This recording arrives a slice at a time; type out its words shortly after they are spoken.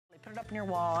it up in your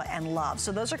wall and love.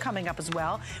 So those are coming up as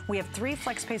well. We have 3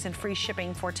 flex pays and free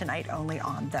shipping for tonight only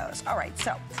on those. All right,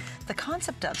 so the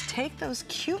concept of take those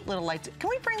cute little lights. Can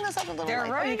we bring this up a little bit?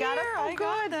 They're right you got here. it? Oh, I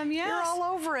got them, yes. You're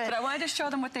all over it. But I wanted to show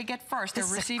them what they get first. They're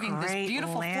receiving this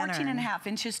beautiful 14.5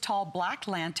 inches tall black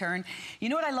lantern. You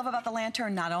know what I love about the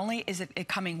lantern? Not only is it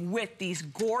coming with these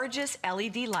gorgeous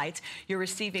LED lights, you're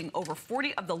receiving over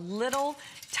 40 of the little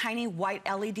tiny white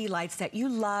LED lights that you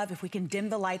love. If we can dim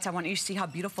the lights, I want you to see how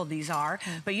beautiful these are.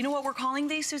 But you know what we're calling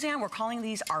these, Suzanne? We're calling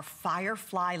these our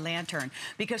Firefly lantern,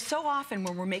 because so often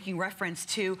when we're making reference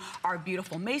to our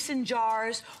beautiful mason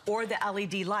jars or the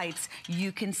LED lights,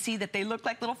 you can see that they look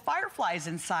like little fireflies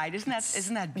inside. Isn't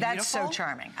that beautiful? That's so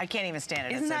charming. I can't even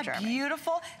stand it. Isn't it's so that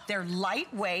beautiful? They're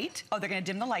lightweight. Oh, they're going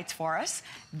to dim the lights for us.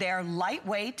 They're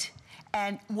lightweight.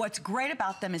 And what's great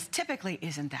about them is typically,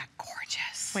 isn't that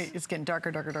gorgeous? Wait, it's getting darker,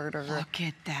 darker, darker, darker. Look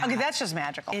at that. Okay, that's just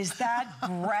magical. Is that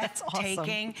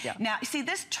breathtaking? Awesome. Yeah. Now, see,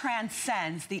 this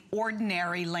transcends the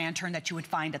ordinary lantern that you would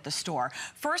find at the store.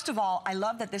 First of all, I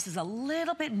love that this is a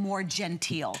little bit more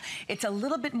genteel. It's a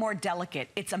little bit more delicate.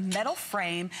 It's a metal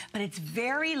frame, but it's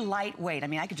very lightweight. I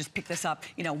mean, I could just pick this up,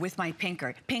 you know, with my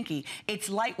pinky. It's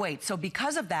lightweight, so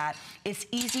because of that, it's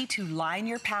easy to line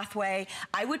your pathway.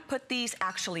 I would put these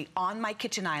actually on my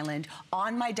kitchen island,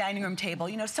 on my dining room table.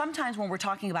 You know, sometimes when we're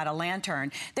talking about a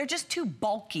lantern, they're just too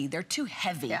bulky, they're too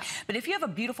heavy. Yeah. But if you have a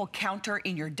beautiful counter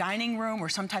in your dining room or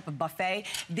some type of buffet,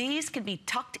 these can be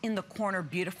tucked in the corner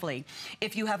beautifully.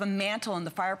 If you have a mantle in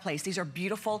the fireplace, these are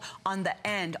beautiful on the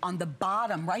end, on the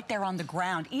bottom, right there on the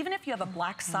ground. Even if you have a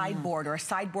black sideboard or a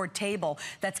sideboard table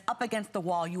that's up against the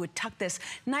wall, you would tuck this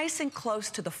nice and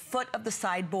close to the foot of the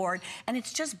sideboard, and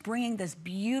it's just bringing this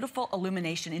beautiful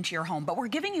illumination into your home. But we're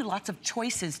giving you lots of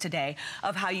choices today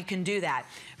of how you can do that.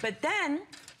 But then,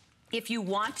 if you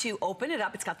want to open it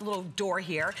up, it's got the little door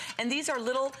here, and these are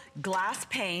little glass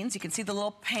panes. You can see the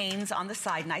little panes on the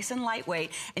side, nice and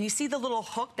lightweight, and you see the little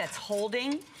hook that's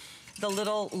holding the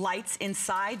little lights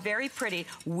inside, very pretty.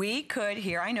 We could,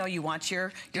 here, I know you want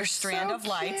your strand of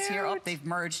lights here. Oh, they've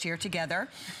merged here together.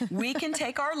 We can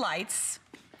take our lights,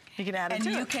 you can add it,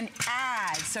 and you can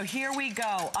add. So here we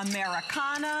go.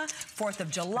 Americana, 4th of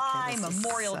July,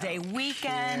 Memorial Day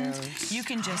weekend. Cute. You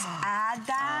can just add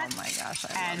that. Oh my gosh,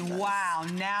 I love this. Wow,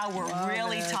 now we're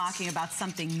really talking about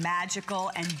something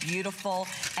magical and beautiful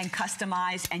and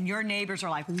customized, and your neighbors are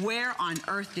like, where on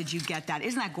earth did you get that?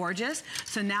 Isn't that gorgeous?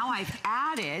 So now I've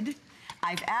added,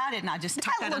 and I'll just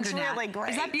tuck that under really that. Great.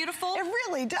 Is that beautiful? It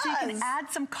really does. So you can add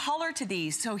some color to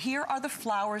these. So here are the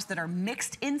flowers that are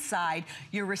mixed inside.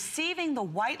 You're receiving the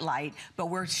white light, but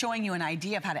we're showing you an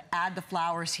idea of how to add the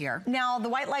flowers here. Now, the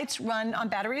white lights run on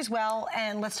battery as well,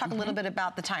 and let's talk a little bit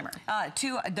about the timer.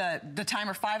 The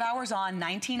timer, 5 hours on,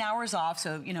 19 hours off,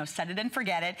 so, you know, set it and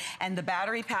forget it. And the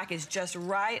battery pack is just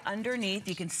right underneath.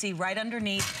 You can see right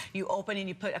underneath. You open and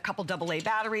you put a couple AA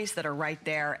batteries that are right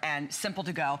there, and simple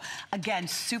to go. Again,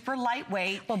 super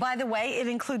lightweight. Well, by the way, it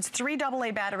includes 3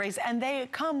 AA batteries, and they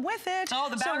come with it. Oh,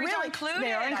 the batteries are included.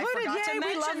 They are included. I forgot to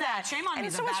mention we love that. Shame on me.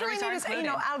 And so what's really neat is, you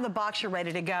know, out of the box, you're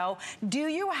ready to go. Do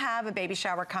you have a baby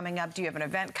shower coming up? Do you have an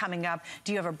event coming up?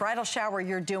 Do you have a bridal shower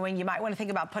you're doing? You might want to think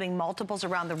about putting multiples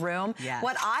around the room. Yes.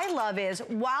 What I love is,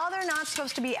 while they're not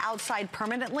supposed to be outside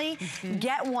permanently,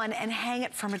 get one and hang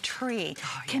it from a tree.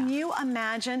 Oh, Can you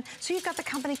imagine? So you've got the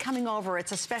company coming over.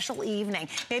 It's a special evening.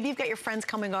 Maybe you've got your friends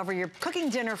coming over. You're cooking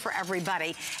dinner for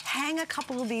everybody. Hang a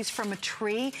couple of these from a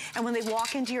tree, and when they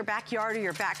walk into your backyard or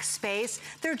your back space,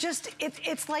 they're just,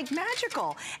 it's like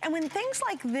magical. And when things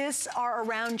like this are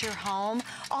around your home,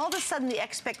 all of a sudden the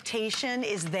expectation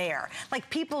is there. Like,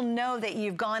 people know that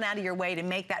you've gone out of your way to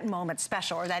make that moment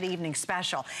special or that evening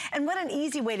special. And what an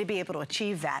easy way to be able to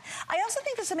achieve that. I also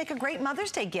think this would make a great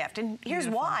Mother's Day gift, and here's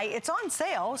why. It's on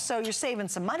sale, so you're saving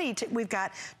some money. We've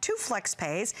got 2 flex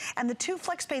pays, and the 2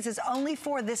 flex pays is only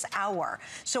for this hour.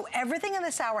 So everything in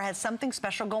this hour has something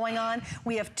special going on.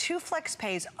 We have 2 flex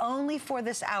pays only for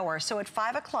this hour. So at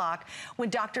 5 o'clock, when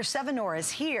Dr. Sevanor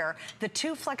is here, the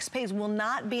 2 flex pays will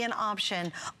not be an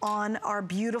option on our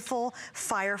beautiful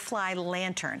Firefly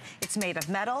lantern. It's made of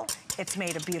metal. It's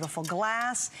made of beautiful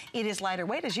glass. It is lighter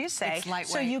weight, as you say. It's lightweight.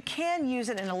 So you can use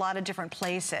it in a lot of different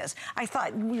places. I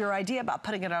thought your idea about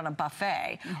putting it on a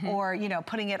buffet or, you know,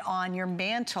 putting it on your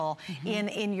mantle,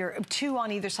 in your 2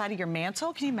 on either side of your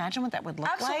mantle. Can you imagine what that would look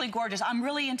like? Absolutely gorgeous. I'm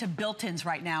really into built-ins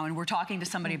right now, and we're talking to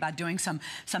somebody about doing some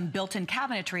built-in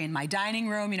cabinetry in my dining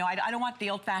room. You know, I don't want the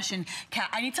old-fashioned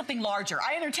I need something larger.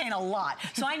 I entertain a lot,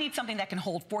 so I need something that can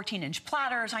hold 14-inch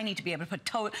platters. I need to be able to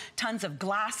put tons of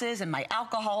glasses and my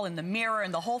alcohol in the the mirror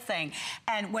and the whole thing.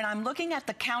 And when I'm looking at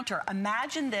the counter,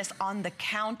 imagine this on the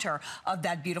counter of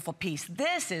that beautiful piece.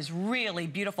 This is really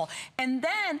beautiful. And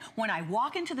then when I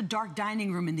walk into the dark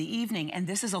dining room in the evening and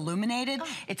this is illuminated,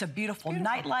 it's a beautiful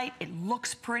nightlight. It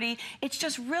looks pretty. It's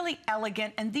just really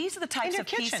elegant. And these are the types of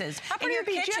pieces. How pretty would it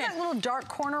be? Do you have that little dark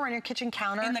corner on your kitchen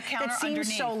counter? In the counter that seems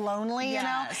underneath. so lonely, you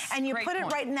know? And you put it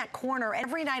right in that corner.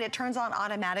 Every night it turns on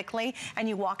automatically and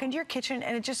you walk into your kitchen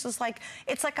and it just is like,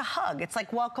 it's like a hug. It's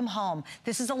like welcome home.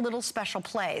 This is a little special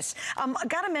place.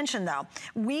 Gotta mention though,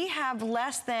 we have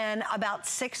less than about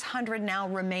 600 now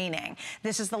remaining.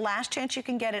 This is the last chance you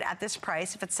can get it at this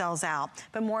price if it sells out.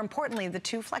 But more importantly, the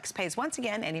 2 flex pays. Once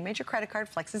again, any major credit card,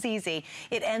 flex is easy.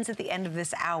 It ends at the end of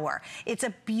this hour. It's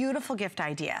a beautiful gift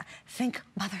idea. Think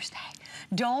Mother's Day.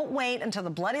 Don't wait until the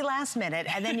bloody last minute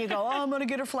and then you go, oh, I'm gonna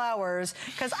get her flowers.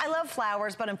 Because I love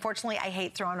flowers, but unfortunately I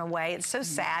hate throwing away. It's so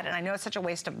sad and I know it's such a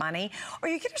waste of money. Or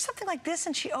you get her something like this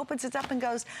and she opens it up and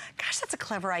goes, gosh, that's a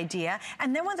clever idea.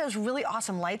 And then when those really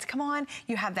awesome lights come on,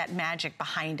 you have that magic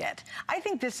behind it. I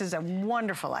think this is a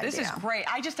wonderful idea. This is great.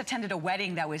 I just attended a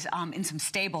wedding that was in some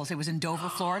stables. It was in Dover,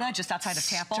 Florida, just outside of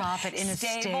Tampa. Stop it, in a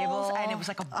stable. And it was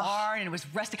like a barn and it was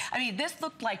resting. I mean, this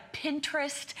looked like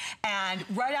Pinterest and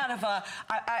right out of a,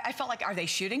 I felt like, are they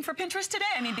shooting for Pinterest today?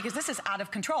 I mean, because this is out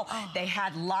of control. They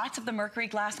had lots of the mercury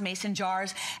glass mason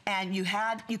jars and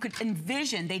you could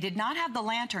envision, they did not have the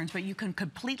lanterns, but you can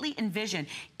completely envision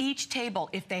each table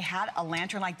if they had a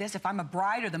lantern like this. If I'm a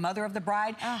bride or the mother of the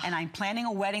bride and I'm planning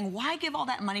a wedding, why give all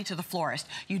that money to the florist?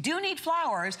 You do need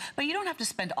flowers, but you don't have to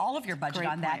spend all of your budget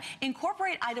on that.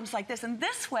 Incorporate items like this, and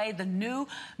this way the new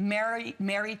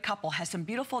married couple has some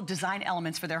beautiful design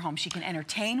elements for their home. She can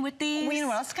entertain with these. Well, you know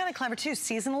what else is kind of clever too?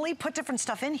 Seasonally, put different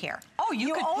stuff in here. Oh,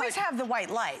 you always have the white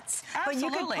lights. Absolutely.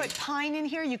 But you could put pine in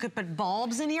here, you could put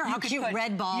bulbs in here. How cute,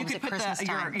 red bulbs at Christmas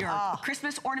time. Your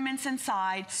Christmas ornaments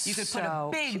inside. You could put a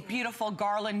big, beautiful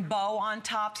garland bow on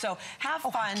top. So have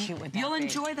fun. You'll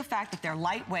enjoy the fact that they're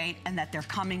lightweight and that they're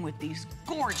coming with these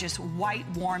gorgeous white,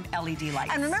 warm LED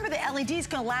lights. And remember, the LED's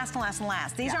gonna last and last and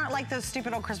last. These aren't like those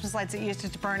stupid old Christmas lights that used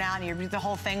to burn out and the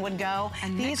whole thing would go.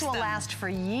 And these will last for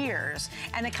years.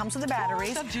 And it comes with the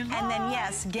batteries. And then,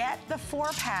 yes, get the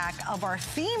 4-pack of our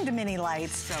themed mini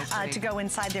lights to go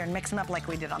inside there and mix them up like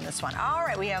we did on this one. All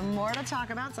right, we have more to talk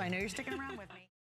about, so I know you're sticking around with me.